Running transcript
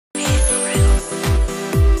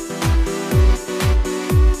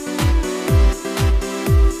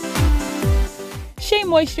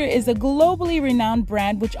Moisture is a globally renowned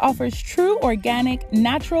brand which offers true organic,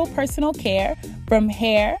 natural personal care from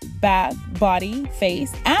hair, bath, body,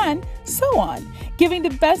 face, and so on, giving the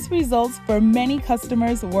best results for many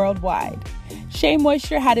customers worldwide. Shea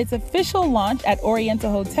Moisture had its official launch at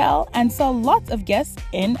Oriental Hotel and saw lots of guests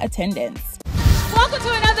in attendance. Welcome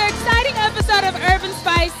to another exciting episode of Urban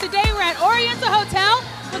Spice. Today we're at Oriental Hotel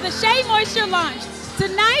for the Shea Moisture launch.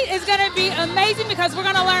 Tonight is going to be amazing because we're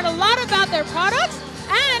going to learn a lot about their products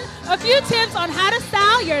and a few tips on how to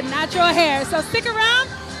style your natural hair. So stick around.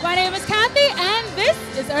 My name is Kathy and this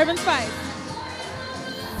is Urban Spice.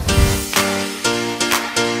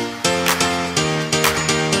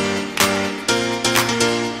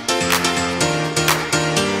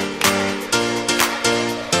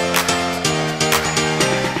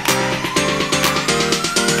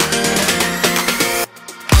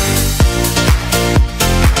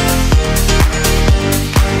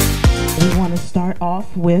 Start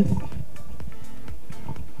off with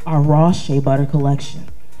our raw shea butter collection.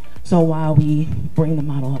 So while we bring the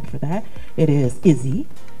model up for that, it is Izzy.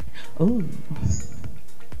 Ooh,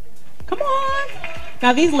 come on!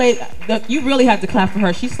 Now these ladies, you really have to clap for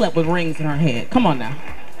her. She slept with rings in her head. Come on now.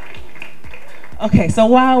 Okay, so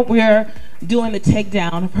while we're doing the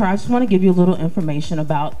takedown of her, I just want to give you a little information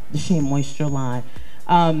about the Shea Moisture line.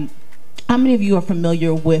 How many of you are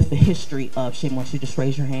familiar with the history of Shea Moisture? Just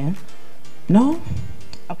raise your hand. No?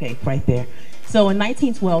 Okay, right there. So in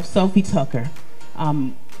 1912, Sophie Tucker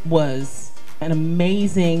was an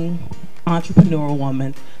amazing entrepreneurial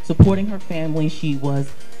woman supporting her family. She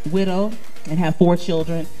was widowed and had 4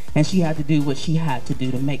 children, and she had to do what she had to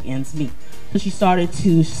do to make ends meet. So she started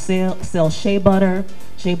to sell shea butter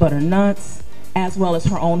nuts, as well as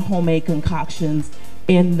her own homemade concoctions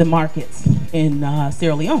in the markets in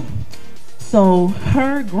Sierra Leone. So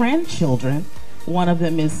her grandchildren, one of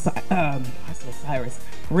them is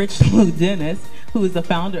Rich Lou Dennis, who is the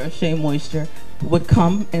founder of Shea Moisture, would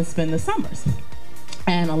come and spend the summers.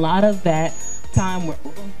 And a lot of that time where,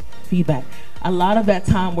 a lot of that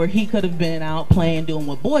time where he could have been out playing, doing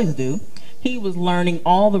what boys do, he was learning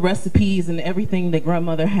all the recipes and everything that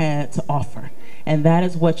grandmother had to offer. And that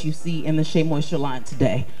is what you see in the Shea Moisture line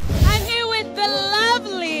today. I'm here with the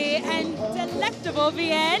lovely and delectable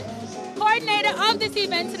Vienne, coordinator of this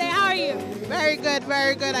event today. How are you? Very good,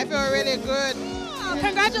 very good. I feel really good. Oh,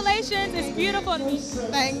 congratulations, it's beautiful to meet you.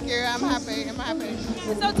 Thank you, I'm happy.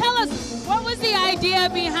 So tell us, what was the idea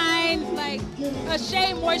behind like a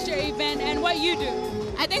Shea Moisture event and what you do?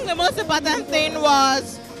 I think the most important thing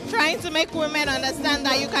was trying to make women understand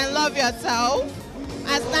that you can love yourself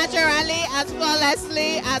as naturally, as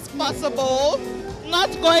flawlessly as possible, not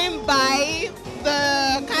going by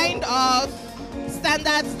the kind of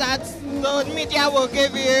standards that the media will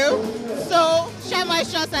give you. So Shea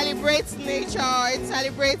Moisture celebrates nature, it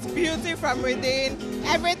celebrates beauty from within,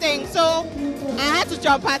 everything. So I had to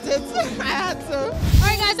jump at it. I had to. All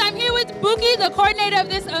right guys, I'm here with Buki, the coordinator of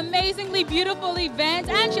this amazingly beautiful event,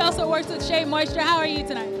 and she also works with Shea Moisture. How are you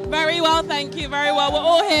tonight? Very well, thank you, very well. We're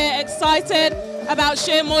all here excited about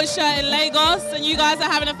Shea Moisture in Lagos, and you guys are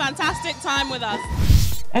having a fantastic time with us.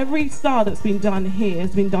 Every style that's been done here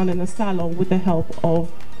has been done in a salon with the help of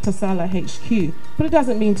Tasala HQ, but it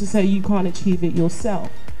doesn't mean to say you can't achieve it yourself.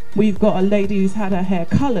 We've got a lady who's had her hair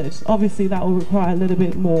coloured. Obviously that will require a little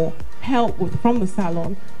bit more help from the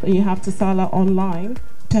salon, but you have Tasala online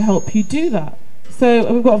to help you do that.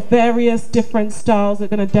 So we've got various different styles that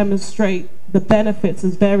are going to demonstrate the benefits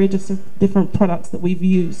of various different products that we've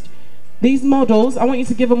used. These models, I want you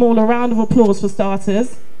to give them all a round of applause for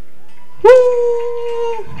starters.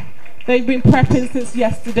 Woo! They've been prepping since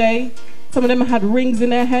yesterday. Some of them had rings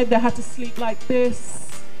in their head. They had to sleep like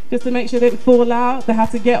this just to make sure they didn't fall out. They had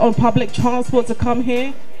to get on public transport to come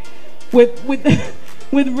here with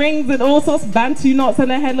rings and all sorts of bantu knots on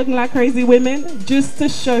their head, looking like crazy women, just to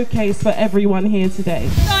showcase for everyone here today.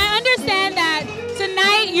 So I understand that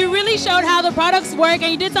tonight you really showed how the products work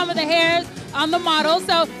and you did some of the hairs on the model.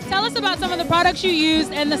 So tell us about some of the products you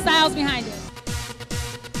used and the styles behind it.